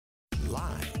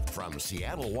Live from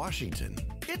Seattle, Washington,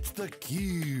 it's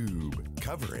theCUBE,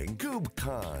 covering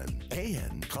KubeCon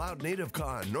and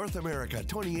CloudNativeCon North America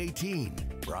 2018.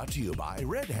 Brought to you by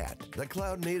Red Hat, the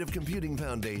Cloud Native Computing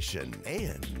Foundation,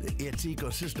 and its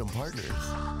ecosystem partners.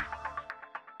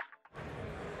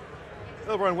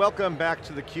 Hello everyone, welcome back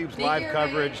to theCUBE's live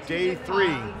coverage. Day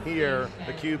 3 here,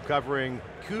 theCUBE covering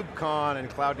KubeCon and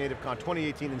CloudNativeCon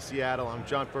 2018 in Seattle. I'm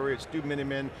John Furrier Stu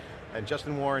Miniman and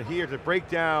Justin Warren here to break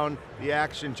down the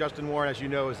action. Justin Warren, as you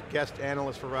know, is a guest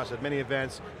analyst for us at many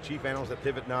events, chief analyst at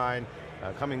PivotNine,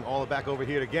 coming all back over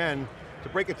here again to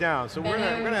break it down. So we're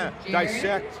going to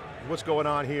dissect what's going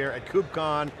on here at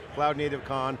KubeCon,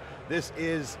 CloudNativeCon. This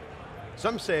is,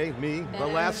 some say, the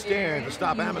last stand to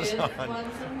stop Amazon.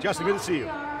 Justin, good to see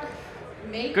you.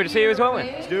 Good to see you as well,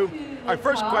 man. Stu, our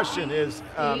first question is,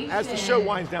 as the show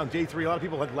winds down, day 3, a lot of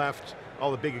people had left, all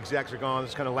the big execs are gone,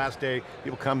 this is kind of last day,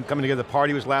 people coming together, the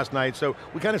party was last night, so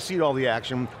we kind of see all the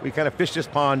action, we kind of fished this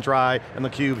pond dry on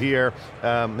theCUBE here,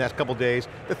 last couple days.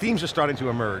 The themes are starting to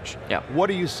emerge. Yeah. What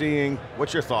are you seeing,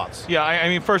 what's your thoughts? Yeah, I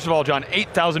mean, first of all, John,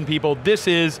 8,000 people, this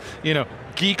is,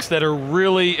 geeks that are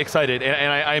really excited,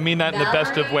 and I mean that in the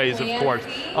best of ways, of course.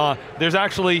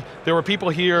 There were people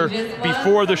here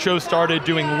before the show started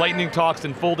doing lightning talks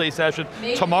and full day sessions.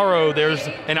 Tomorrow there's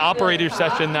an operator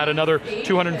session that another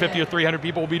 250 or 300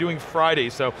 people will be doing Friday,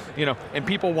 so, and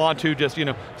people want to just,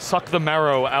 suck the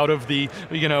marrow out of the,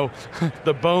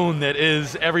 the bone that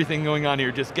is everything going on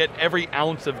here, just get every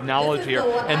ounce of knowledge here,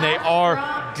 and they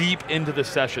are deep into the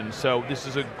session, so this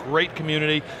is a great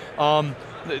community.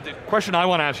 The question I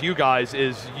want to ask you guys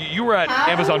is, you were at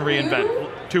Amazon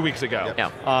reInvent 2 weeks ago.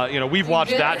 Yeah. We've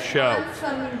watched that show.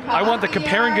 I want the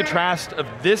compare and contrast of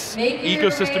this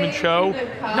ecosystem and show,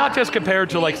 not just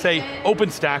compared to, like, say,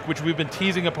 OpenStack, which we've been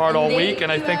teasing apart all week,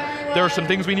 and I think there are some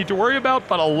things we need to worry about,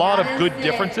 but a lot of good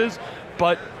differences.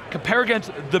 But compare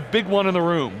against the big one in the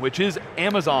room, which is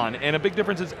Amazon, and a big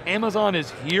difference is Amazon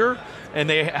is here, and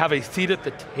they have a seat at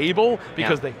the table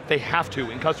because they have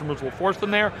to, and customers will force them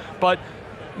there, but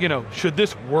should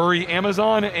this worry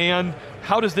Amazon, and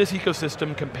how does this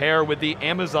ecosystem compare with the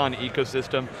Amazon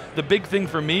ecosystem? The big thing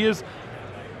for me is,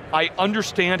 I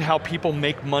understand how people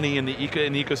make money in the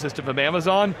ecosystem of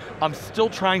Amazon. I'm still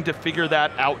trying to figure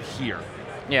that out here.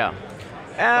 Yeah.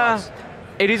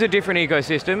 It is a different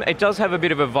ecosystem. It does have a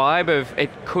bit of a vibe of, it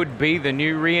could be the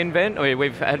new reInvent.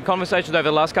 We've had conversations over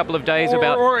the last couple of days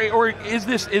about... Or is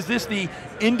this the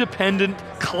independent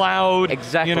cloud,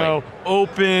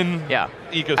 open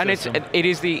ecosystem? And it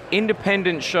is the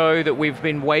independent show that we've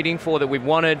been waiting for, that we've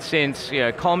wanted since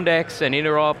Comdex and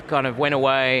Interop kind of went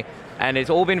away, and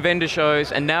it's all been vendor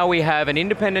shows, and now we have an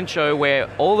independent show where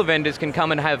all the vendors can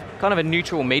come and have kind of a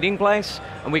neutral meeting place,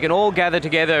 and we can all gather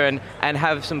together and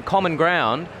have some common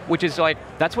ground, which is like,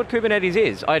 that's what Kubernetes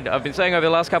is. I've been saying over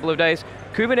the last couple of days,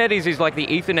 Kubernetes is like the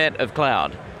Ethernet of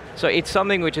cloud. So it's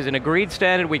something which is an agreed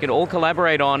standard we can all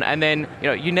collaborate on, and then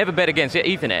you never bet against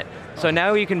Ethernet. So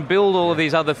now you can build all of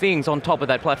these other things on top of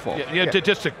that platform.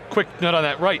 Just a quick note on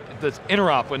that, right, this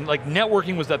interop, when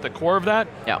networking was at the core of that,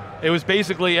 it was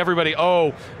basically everybody,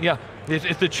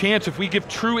 it's the chance if we give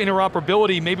true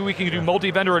interoperability, maybe we can do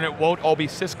multi-vendor and it won't all be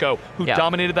Cisco, who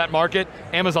dominated that market.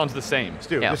 Amazon's the same.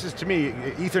 Stu, this is, to me,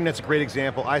 Ethernet's a great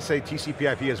example. I say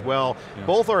TCP/IP as well.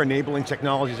 Both are enabling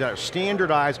technologies that are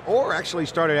standardized or actually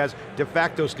started as de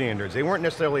facto standards. They weren't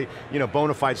necessarily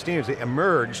bona fide standards, they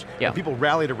emerged and people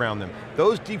rallied around them.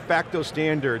 Those de facto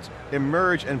standards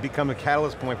emerge and become a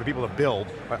catalyst point for people to build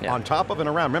on top of and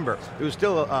around. Remember, it was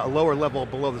still a lower level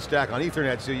below the stack on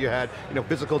Ethernet, so you had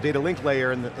physical data link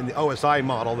layer in the OSI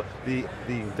model,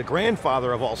 the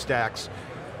grandfather of all stacks.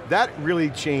 That really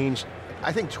changed,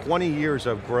 I think, 20 years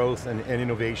of growth and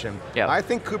innovation. I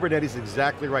think Kubernetes is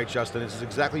exactly right, Justin. This is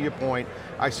exactly your point.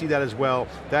 I see that as well,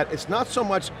 that it's not so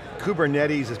much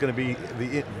Kubernetes is going to be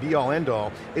the be-all,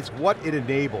 end-all, it's what it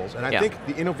enables. And I think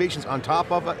the innovations on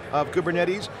top of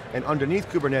Kubernetes and underneath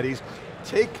Kubernetes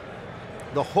take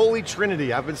the holy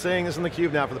trinity, I've been saying this in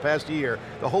theCUBE now for the past year,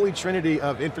 the holy trinity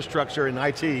of infrastructure and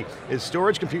IT is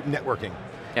storage, compute, and networking.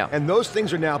 And those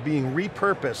things are now being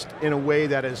repurposed in a way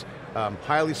that is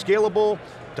highly scalable,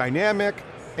 dynamic,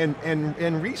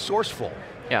 and resourceful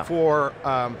for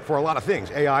a lot of things.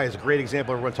 AI is a great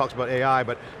example, everyone talks about AI,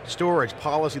 but storage,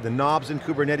 policy, the knobs in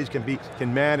Kubernetes can be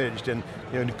managed, and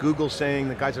Google saying,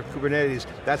 the guys of Kubernetes,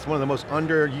 that's one of the most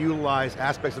underutilized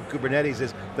aspects of Kubernetes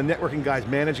is the networking guys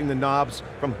managing the knobs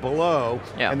from below,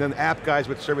 and then the app guys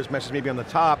with service meshes maybe on the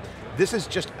top. This is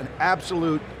just an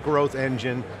absolute growth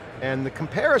engine, and the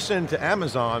comparison to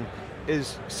Amazon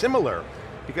is similar,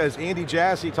 because Andy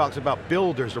Jassy talks about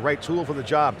builders, the right tool for the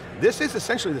job. This is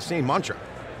essentially the same mantra.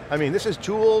 I mean, this is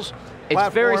tools, platforms.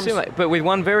 It's very similar, but with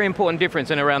one very important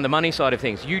difference and around the money side of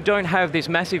things. You don't have this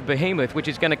massive behemoth which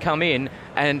is going to come in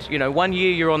and 1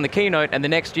 year you're on the keynote and the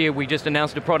next year we just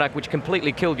announced a product which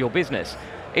completely killed your business.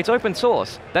 It's open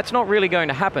source. That's not really going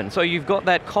to happen. So you've got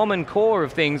that common core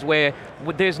of things where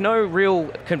there's no real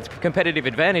competitive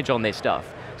advantage on this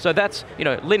stuff. So that's,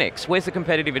 Linux, where's the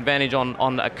competitive advantage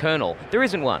on a kernel? There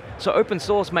isn't one. So open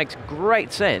source makes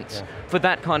great sense for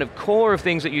that kind of core of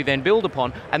things that you then build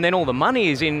upon, and then all the money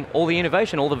is in all the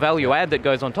innovation, all the value add that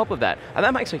goes on top of that. And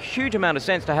that makes a huge amount of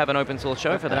sense to have an open source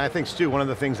show for that. And I think, Stu, one of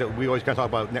the things that we always kind of talk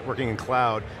about networking and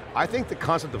cloud, I think the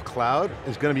concept of cloud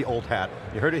is going to be old hat.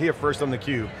 You heard it here first on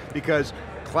theCUBE, because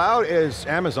cloud is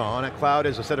Amazon, and cloud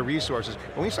is a set of resources.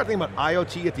 When you start thinking about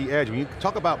IoT at the edge, when you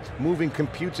talk about moving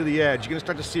compute to the edge, you're going to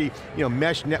start to see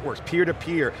mesh networks,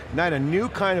 peer-to-peer, not a new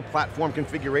kind of platform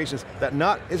configurations that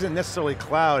isn't necessarily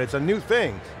cloud, it's a new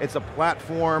thing. It's a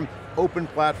platform, open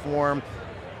platform,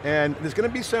 and there's going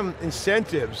to be some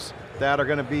incentives that are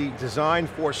going to be designed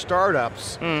for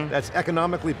startups that's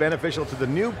economically beneficial to the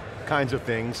new kinds of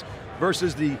things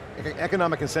versus the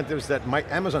economic incentives that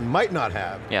Amazon might not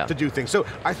have to do things. So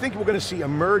I think we're going to see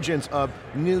emergence of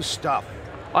new stuff.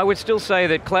 I would still say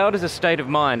that cloud is a state of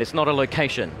mind, it's not a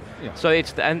location. Yeah. So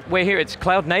and we're here, it's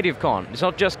CloudNativeCon. It's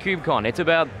not just KubeCon, it's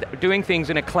about doing things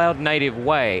in a cloud native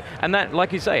way. And that,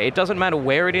 like you say, it doesn't matter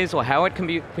where it is or how it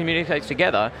communicates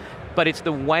together, but it's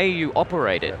the way you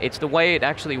operate it. It's the way it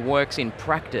actually works in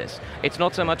practice. It's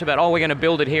not so much about, we're going to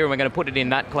build it here and we're going to put it in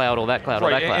that cloud or that cloud or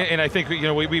that cloud. And I think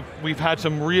we've had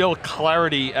some real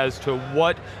clarity as to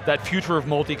what that future of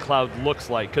multi-cloud looks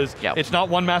like, because it's not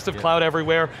one massive cloud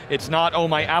everywhere. It's not,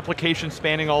 my application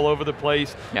spanning all over the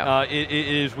place. It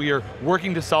is, we are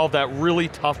working to solve that really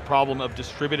tough problem of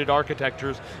distributed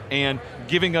architectures and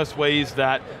giving us ways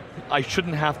that I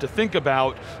shouldn't have to think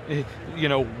about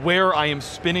where I am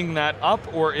spinning that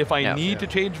up, or if I need to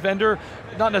change vendor.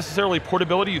 Not necessarily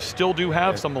portability, you still do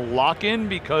have some lock-in,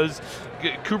 because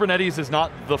Kubernetes is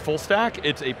not the full stack,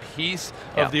 it's a piece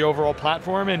of the overall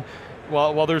platform, and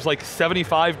while there's like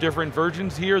 75 different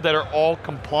versions here that are all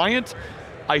compliant,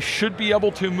 I should be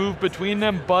able to move between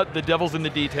them, but the devil's in the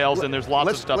details, and there's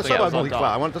lots of stuff let's talk about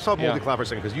multi-cloud. Let's talk about multi-cloud for a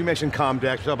second, because you mentioned Comdex,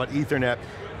 let's talk about Ethernet.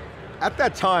 At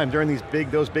that time, during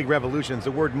those big revolutions,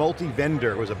 the word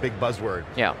multi-vendor was a big buzzword.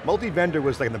 Multi-vendor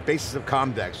was like the basis of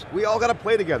Comdex. We all got to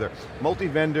play together.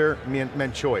 Multi-vendor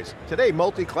meant choice. Today,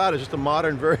 multi-cloud is just a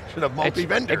modern version of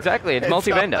multi-vendor. Exactly, it's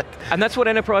multi-vendor. And that's what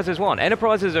enterprises want.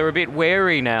 Enterprises are a bit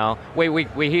wary now.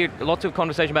 We hear lots of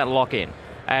conversation about lock-in.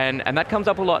 And that comes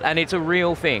up a lot, and it's a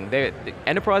real thing. The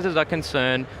enterprises are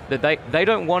concerned that they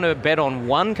don't want to bet on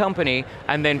one company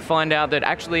and then find out that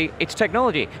actually it's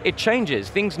technology. It changes,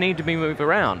 things need to be moved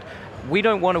around. We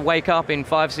don't want to wake up in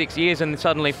 5-6 years and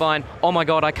suddenly find, oh my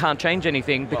God, I can't change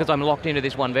anything because I'm locked into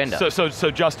this one vendor. So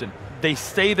Justin, they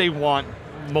say they want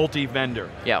multi-vendor.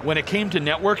 When it came to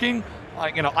networking,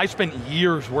 I spent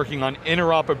years working on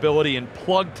interoperability and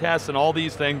plug tests and all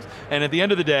these things, and at the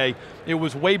end of the day, it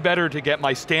was way better to get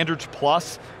my standards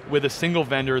plus with a single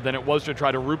vendor than it was to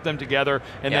try to root them together,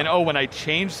 and then, when I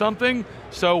change something,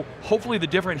 so hopefully the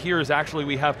different here is actually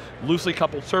we have loosely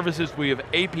coupled services, we have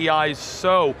APIs,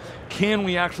 so can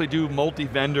we actually do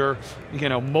multi-vendor,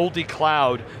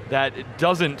 multi-cloud that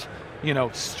doesn't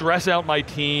stress out my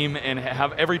team and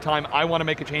have every time I want to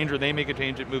make a change or they make a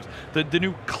change, it moves. The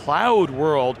new cloud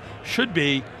world should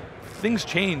be, things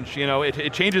change,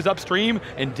 it changes upstream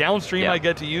and downstream I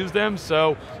get to use them,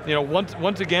 so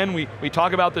once again, we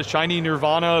talk about this shiny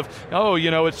nirvana of,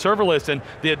 it's serverless, and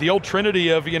the old trinity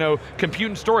of compute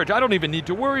and storage. I don't even need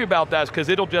to worry about that because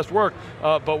it'll just work,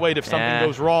 but wait, if something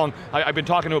goes wrong, I've been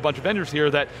talking to a bunch of vendors here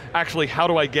that actually, how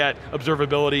do I get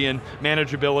observability and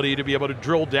manageability to be able to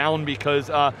drill down,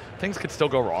 because things could still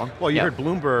go wrong. Well, you heard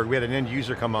Bloomberg, we had an end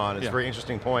user come on, it's a very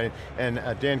interesting point, and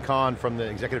Dan Kahn from the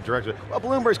executive director,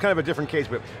 Bloomberg's kind of a different case,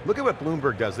 but look at what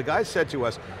Bloomberg does. The guy said to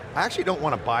us, I actually don't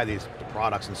want to buy these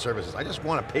products and services, I just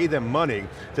want to pay them money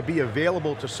to be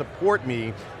available to support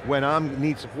me when I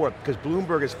need support, because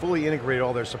Bloomberg has fully integrated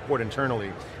all their support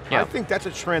internally. I think that's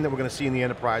a trend that we're going to see in the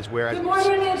enterprise, where as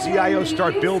CIOs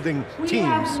start building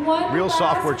teams, real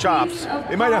software chops,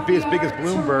 they might not be as big as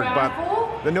Bloomberg,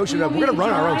 but the notion of we're going to run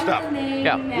our own stuff.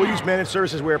 We'll use managed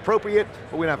services where appropriate,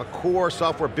 but we're going to have a core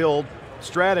software build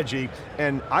strategy,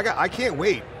 and I can't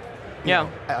wait. An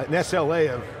SLA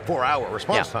of 4-hour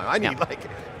response time. I need like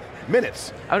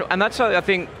minutes. And that's, I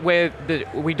think, where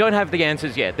we don't have the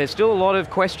answers yet. There's still a lot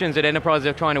of questions that enterprises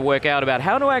are trying to work out about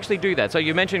how to actually do that. So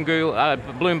you mentioned Google,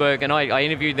 Bloomberg, and I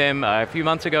interviewed them a few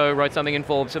months ago, wrote something in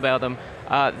Forbes about them.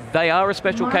 they are a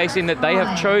special case in that they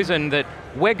have chosen that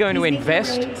we're going to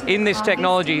invest in this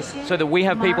technology so that we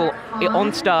have people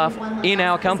on staff in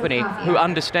our company who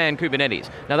understand Kubernetes.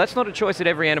 Now that's not a choice that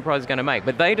every enterprise is going to make,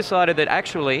 but they decided that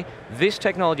actually this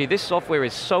technology, this software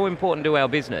is so important to our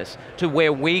business, to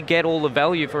where we get all the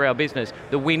value for our business,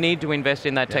 that we need to invest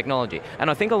in that technology.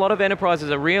 And I think a lot of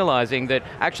enterprises are realizing that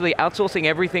actually outsourcing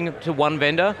everything to one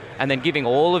vendor and then giving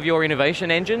all of your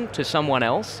innovation engine to someone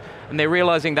else, and they're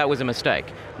realizing that was a mistake.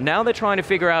 Now they're trying to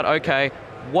figure out, okay,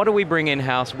 what do we bring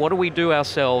in-house? What do we do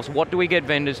ourselves? What do we get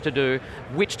vendors to do?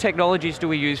 Which technologies do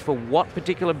we use for what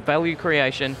particular value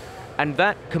creation? And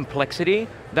that complexity,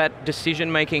 that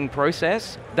decision-making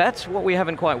process, that's what we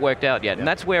haven't quite worked out yet. And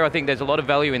that's where I think there's a lot of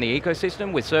value in the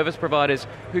ecosystem with service providers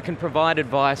who can provide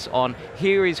advice on,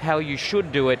 here is how you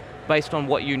should do it, based on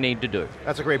what you need to do.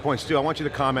 That's a great point, Stu. I want you to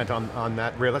comment on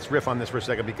that. Let's riff on this for a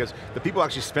second, because the people who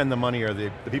actually spend the money are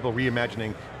the people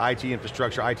reimagining IT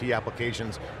infrastructure, IT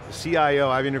applications. The CIO,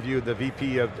 I've interviewed the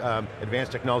VP of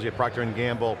Advanced Technology at Procter &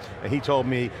 Gamble, and he told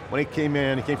me, when he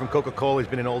came from Coca-Cola, he's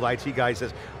been an old IT guy, he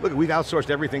says, look, we've outsourced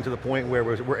everything to the point where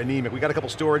we're anemic. We got a couple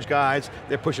storage guys,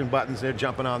 they're pushing buttons, they're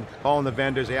jumping on, calling the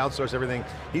vendors, they outsource everything.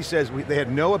 He says they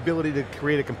had no ability to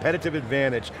create a competitive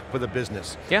advantage for the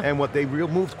business. Yeah. And what they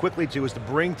moved quickly to is to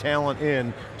bring talent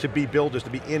in to be builders, to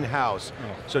be in-house.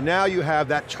 So now you have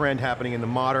that trend happening in the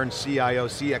modern CIO,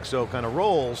 CXO kind of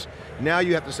roles. Now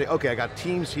you have to say, okay, I got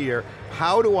teams here,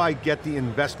 how do I get the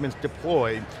investments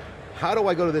deployed? How do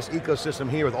I go to this ecosystem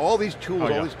here with all these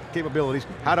tools, all these capabilities?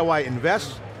 How do I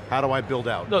invest? How do I build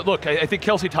out? Look, I think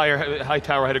Kelsey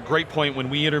Hightower had a great point when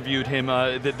we interviewed him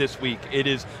this week. It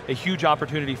is a huge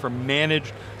opportunity for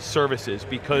managed services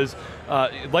because,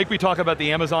 like we talk about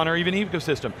the Amazon or even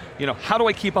ecosystem, how do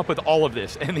I keep up with all of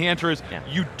this? And the answer is,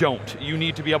 you don't. You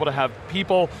need to be able to have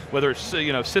people, whether it's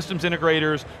systems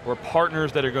integrators or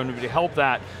partners that are going to help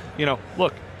that.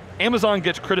 Look, Amazon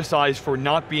gets criticized for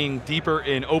not being deeper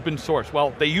in open source.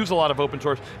 Well, they use a lot of open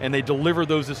source and they deliver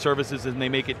those as services and they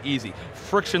make it easy.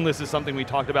 Frictionless is something we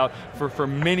talked about for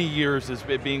many years as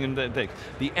being in the thing.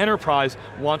 The enterprise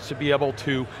wants to be able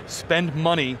to spend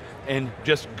money and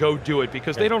just go do it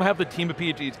because they don't have the team of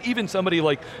PhDs. Even somebody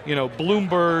like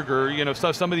Bloomberg or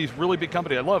some of these really big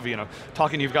companies. I love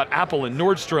talking. You've got Apple and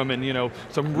Nordstrom and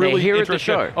some really here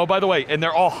interesting. At the show. Oh, by the way, and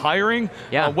they're all hiring.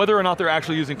 Whether or not they're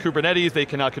actually using Kubernetes, they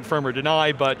cannot confirm or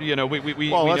deny. But we know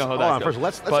how that goes.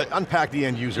 First, let's unpack the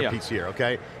end user piece here.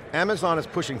 Okay, Amazon is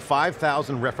pushing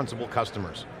 5,000 referenceable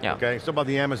customers. Okay, so about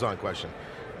the Amazon question.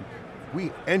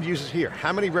 End users here,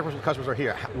 how many referenceable customers are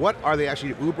here? What are they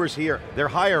actually, Uber's here, they're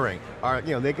hiring.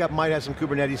 They might have some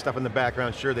Kubernetes stuff in the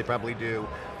background, sure they probably do.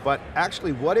 But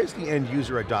actually, what does the end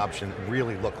user adoption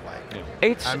really look like?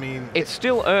 It's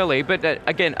still early, but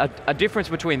again, a difference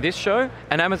between this show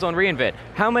and Amazon reInvent.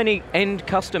 How many end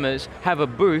customers have a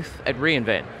booth at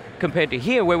reInvent? Compared to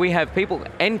here, where we have people,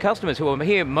 end customers who are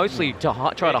here mostly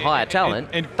to try to hire talent,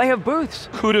 and they have booths.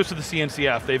 Kudos to the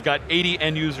CNCF. They've got 80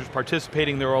 end users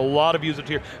participating. There are a lot of users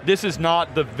here. This is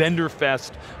not the vendor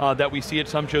fest that we see at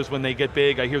some shows when they get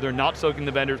big. I hear they're not soaking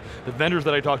the vendors. The vendors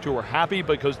that I talk to are happy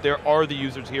because there are the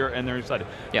users here and they're excited.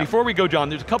 Before we go, John,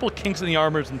 there's a couple of kinks in the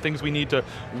armors and things we need to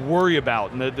worry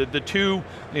about. And the two,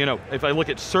 if I look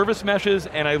at service meshes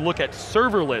and I look at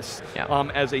serverless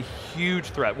as a huge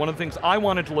threat. One of the things I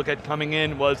wanted to look at coming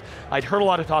in was, I'd heard a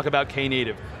lot of talk about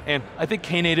Knative, and I think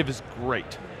Knative is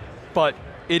great, but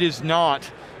it is not,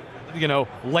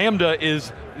 Lambda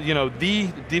is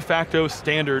the de facto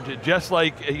standard, just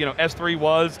like S3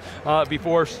 was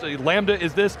before. Lambda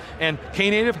is this, and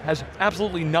Knative has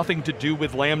absolutely nothing to do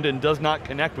with Lambda and does not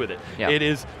connect with it. It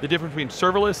is the difference between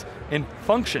serverless and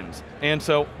functions. And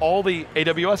so all the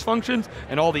AWS functions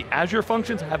and all the Azure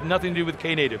functions have nothing to do with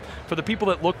Knative. For the people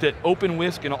that looked at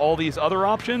OpenWhisk and all these other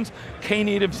options,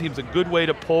 Knative seems a good way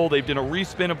to pull. They've done a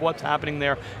respin of what's happening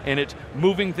there, and it's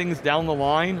moving things down the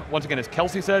line. Once again, as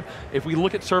Kelsey said, if we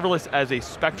look at serverless as a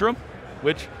spectrum,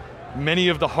 which many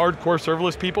of the hardcore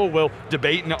serverless people will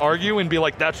debate and argue and be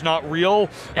like, that's not real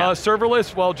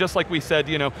serverless. Well, just like we said,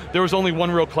 there was only one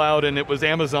real cloud and it was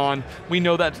Amazon. We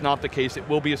know that's not the case. It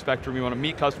will be a spectrum. We want to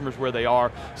meet customers where they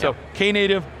are. So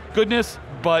Knative, goodness,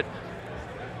 but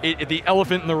the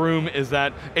elephant in the room is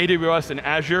that AWS and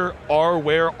Azure are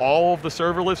where all of the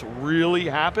serverless really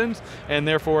happens, and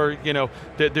therefore,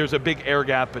 there's a big air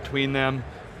gap between them.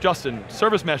 Justin,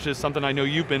 service mesh is something I know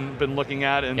you've been looking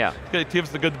at, and it gives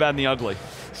the good, the bad, and the ugly.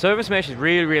 Service mesh is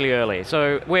really, really early.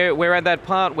 So we're at that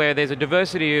part where there's a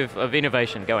diversity of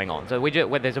innovation going on. So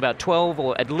where there's about 12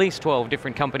 or at least 12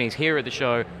 different companies here at the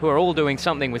show who are all doing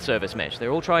something with service mesh.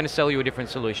 They're all trying to sell you a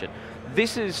different solution.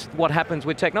 This is what happens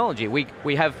with technology.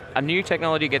 We have a new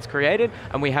technology gets created,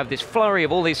 and we have this flurry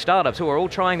of all these startups who are all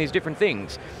trying these different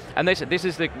things. And this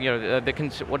is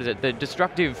the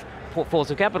destructive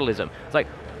force of capitalism. It's like,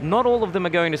 not all of them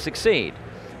are going to succeed,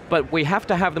 but we have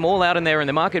to have them all out in there in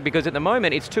the market, because at the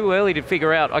moment it's too early to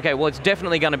figure out, okay, well, it's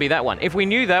definitely going to be that one. If we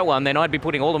knew that one, then I'd be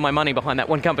putting all of my money behind that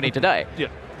one company today. Yeah.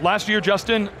 Last year,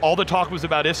 Justin, all the talk was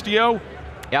about Istio.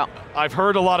 Yeah. I've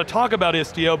heard a lot of talk about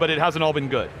Istio, but it hasn't all been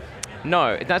good.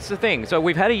 No, that's the thing. So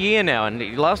we've had a year now,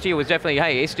 and last year was definitely,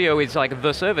 hey, Istio is like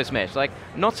the service mesh. Like,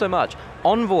 not so much.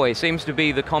 Envoy seems to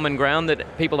be the common ground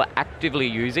that people are actively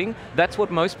using. That's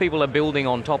what most people are building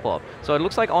on top of. So it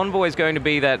looks like Envoy is going to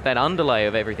be that underlay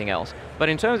of everything else. But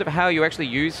in terms of how you actually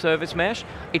use service mesh,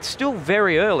 it's still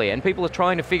very early, and people are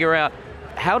trying to figure out,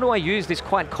 how do I use this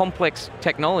quite complex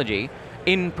technology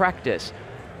in practice?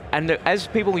 And as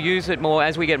people use it more,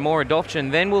 as we get more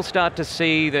adoption, then we'll start to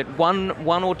see that one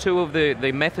or two of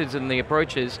the methods and the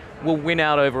approaches will win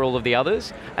out over all of the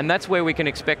others. And that's where we can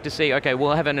expect to see, okay,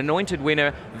 we'll have an anointed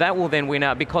winner, that will then win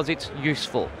out because it's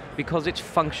useful, because it's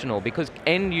functional, because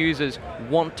end users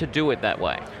want to do it that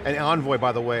way. And Envoy,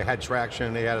 by the way, had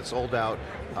traction. They had it sold out.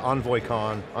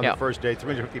 EnvoyCon on the first day,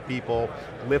 350 people.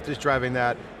 Lyft is driving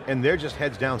that, and they're just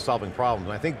heads down solving problems.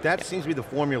 And I think that seems to be the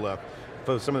formula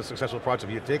for some of the successful projects.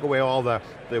 If you take away all the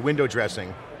window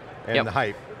dressing and the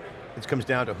hype, it comes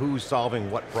down to who's solving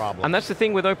what problem. And that's the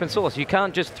thing with open source. You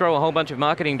can't just throw a whole bunch of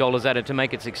marketing dollars at it to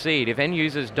make it succeed. If end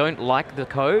users don't like the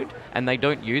code and they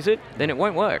don't use it, then it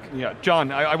won't work. Yeah,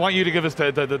 John, I want you to give us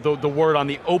the word on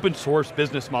the open source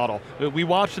business model. We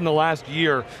watched in the last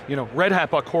year, Red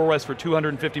Hat bought CoreOS for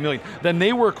 $250 million. Then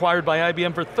they were acquired by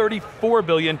IBM for $34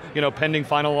 billion, pending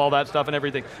final, all that stuff and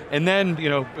everything. And then,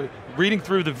 reading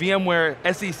through the VMware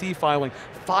SEC filing,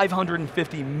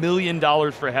 $550 million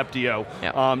for Heptio.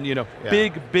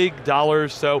 Big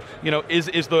dollars. So,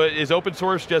 is open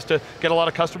source just to get a lot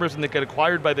of customers and they get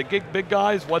acquired by the big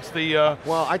guys? What's the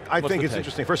Well, I think it's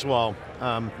interesting. First of all,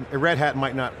 Red Hat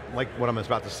might not like what I'm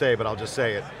about to say, but I'll just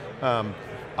say it.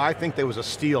 I think there was a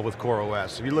steal with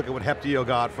CoreOS. If you look at what Heptio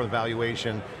got for the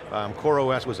valuation,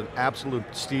 CoreOS was an absolute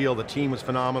steal. The team was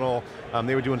phenomenal.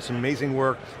 They were doing some amazing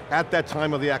work. At that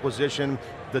time of the acquisition,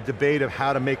 the debate of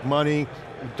how to make money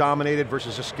dominated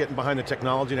versus just getting behind the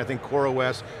technology, and I think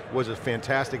CoreOS was a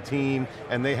fantastic team,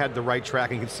 and they had the right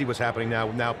track, and you can see what's happening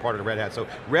now part of Red Hat. So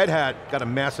Red Hat got a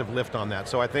massive lift on that.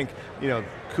 So I think,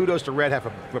 kudos to Red Hat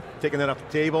for taking that off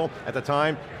the table at the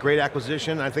time. Great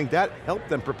acquisition. I think that helped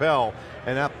them propel,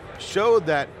 and that showed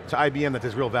that to IBM that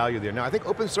there's real value there. Now I think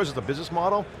open source as a business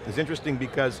model is interesting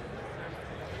because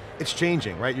it's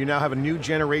changing, right? You now have a new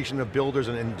generation of builders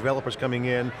and developers coming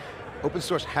in. Open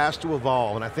source has to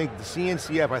evolve, and I think the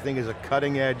CNCF, is a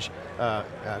cutting edge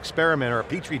experiment or a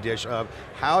petri dish of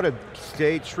how to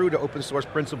stay true to open source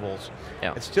principles.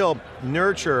 Yeah. And still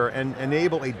nurture and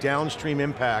enable a downstream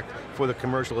impact for the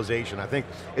commercialization. I think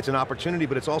it's an opportunity,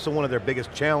 but it's also one of their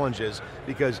biggest challenges,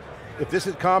 because if this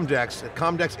is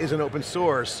Comdex isn't open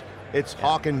source, it's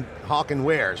hawk and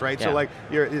wares, right?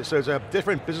 Yeah. So it's a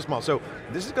different business model. So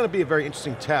this is going to be a very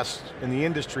interesting test in the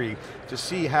industry to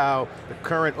see how the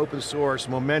current open source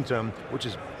momentum, which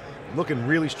is looking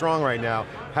really strong right now,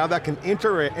 how that can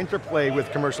interplay with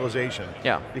commercialization.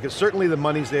 Yeah. Because certainly the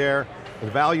money's there, the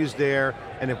value's there,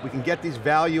 and if we can get these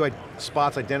value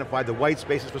spots identified, the white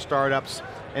spaces for startups,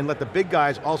 and let the big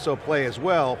guys also play as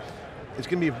well, it's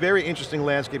going to be a very interesting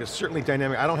landscape. It's certainly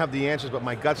dynamic. I don't have the answers, but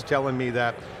my gut's telling me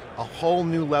that a whole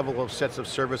new level of sets of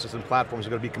services and platforms are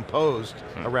going to be composed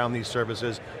around these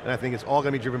services, and I think it's all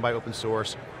going to be driven by open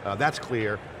source. That's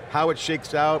clear. How it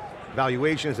shakes out,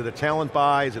 valuation, is it a talent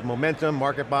buy, is it momentum,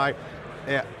 market buy?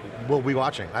 We'll be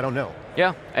watching, I don't know.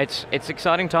 Yeah, it's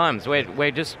exciting times.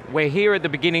 We're here at the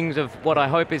beginnings of what I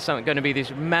hope is going to be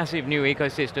this massive new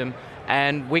ecosystem,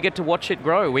 and we get to watch it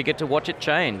grow, we get to watch it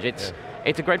change. It's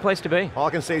a great place to be. All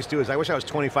I can say, Stu, is I wish I was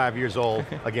 25 years old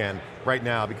again, right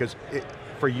now, because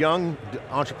for young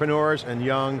entrepreneurs and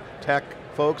young tech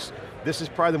folks, this is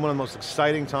probably one of the most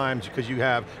exciting times because you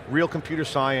have real computer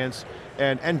science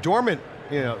and dormant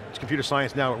computer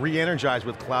science now re-energized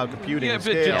with cloud computing and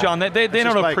scale. John, they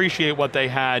don't appreciate what they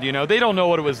had. They don't know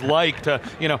what it was like to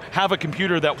have a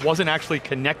computer that wasn't actually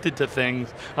connected to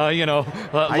things. I used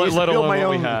to build my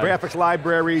own graphics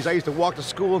libraries. I used to walk to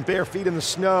school in bare feet in the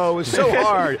snow. It's so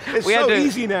hard. It's so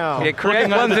easy now. Yeah, create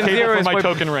ones and zeros for my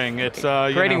token ring. It's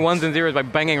creating ones and zeros by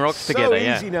banging rocks together.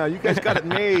 So easy now. You guys got it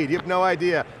made. You have no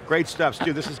idea. Great stuff,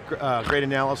 Stu. This is great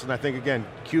analysis, and I think again,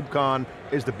 KubeCon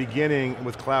is the beginning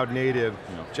with cloud native.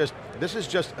 This is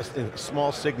just a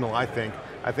small signal, I think.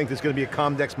 I think there's going to be a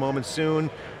Comdex moment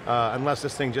soon, unless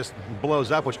this thing just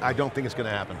blows up, which I don't think is going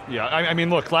to happen. Yeah, I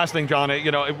mean, look, last thing, John,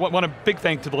 want a big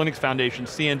thank to the Linux Foundation,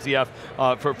 CNCF,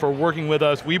 for working with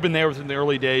us. We've been there in the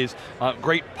early days.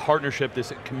 Great partnership,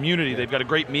 this community. They've got a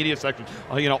great media section.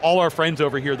 All our friends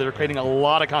over here that are creating a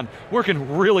lot of content,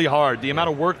 working really hard. The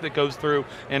amount of work that goes through,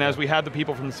 and as we had the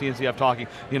people from the CNCF talking,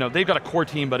 they've got a core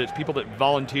team, but it's people that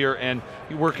volunteer, and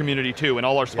we're community too, and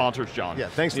all our sponsors, John. Yeah,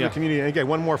 thanks to the community. And again,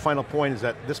 one more final point is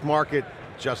that this market,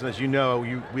 Justin, as you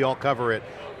know, we all cover it,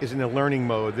 is in a learning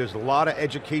mode. There's a lot of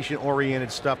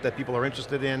education-oriented stuff that people are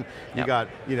interested in. You got,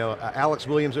 Alex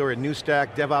Williams over at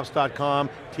NewStack, DevOps.com,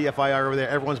 TFIR over there,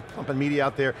 everyone's pumping media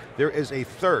out there. There is a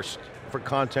thirst for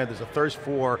content, there's a thirst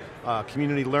for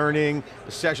community learning,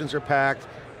 the sessions are packed.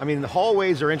 I mean, the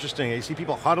hallways are interesting. You see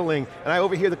people huddling, and I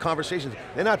overhear the conversations.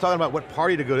 They're not talking about what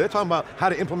party to go to, they're talking about how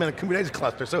to implement a Kubernetes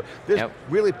cluster. So there's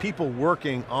really people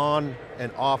working on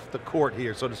and off the court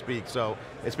here, so to speak. So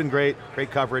it's been great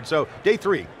coverage. So day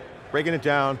 3, breaking it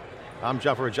down. I'm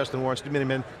John Furrier, Justin Warren, Stu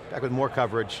Miniman, back with more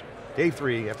coverage. Day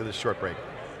 3 after this short break.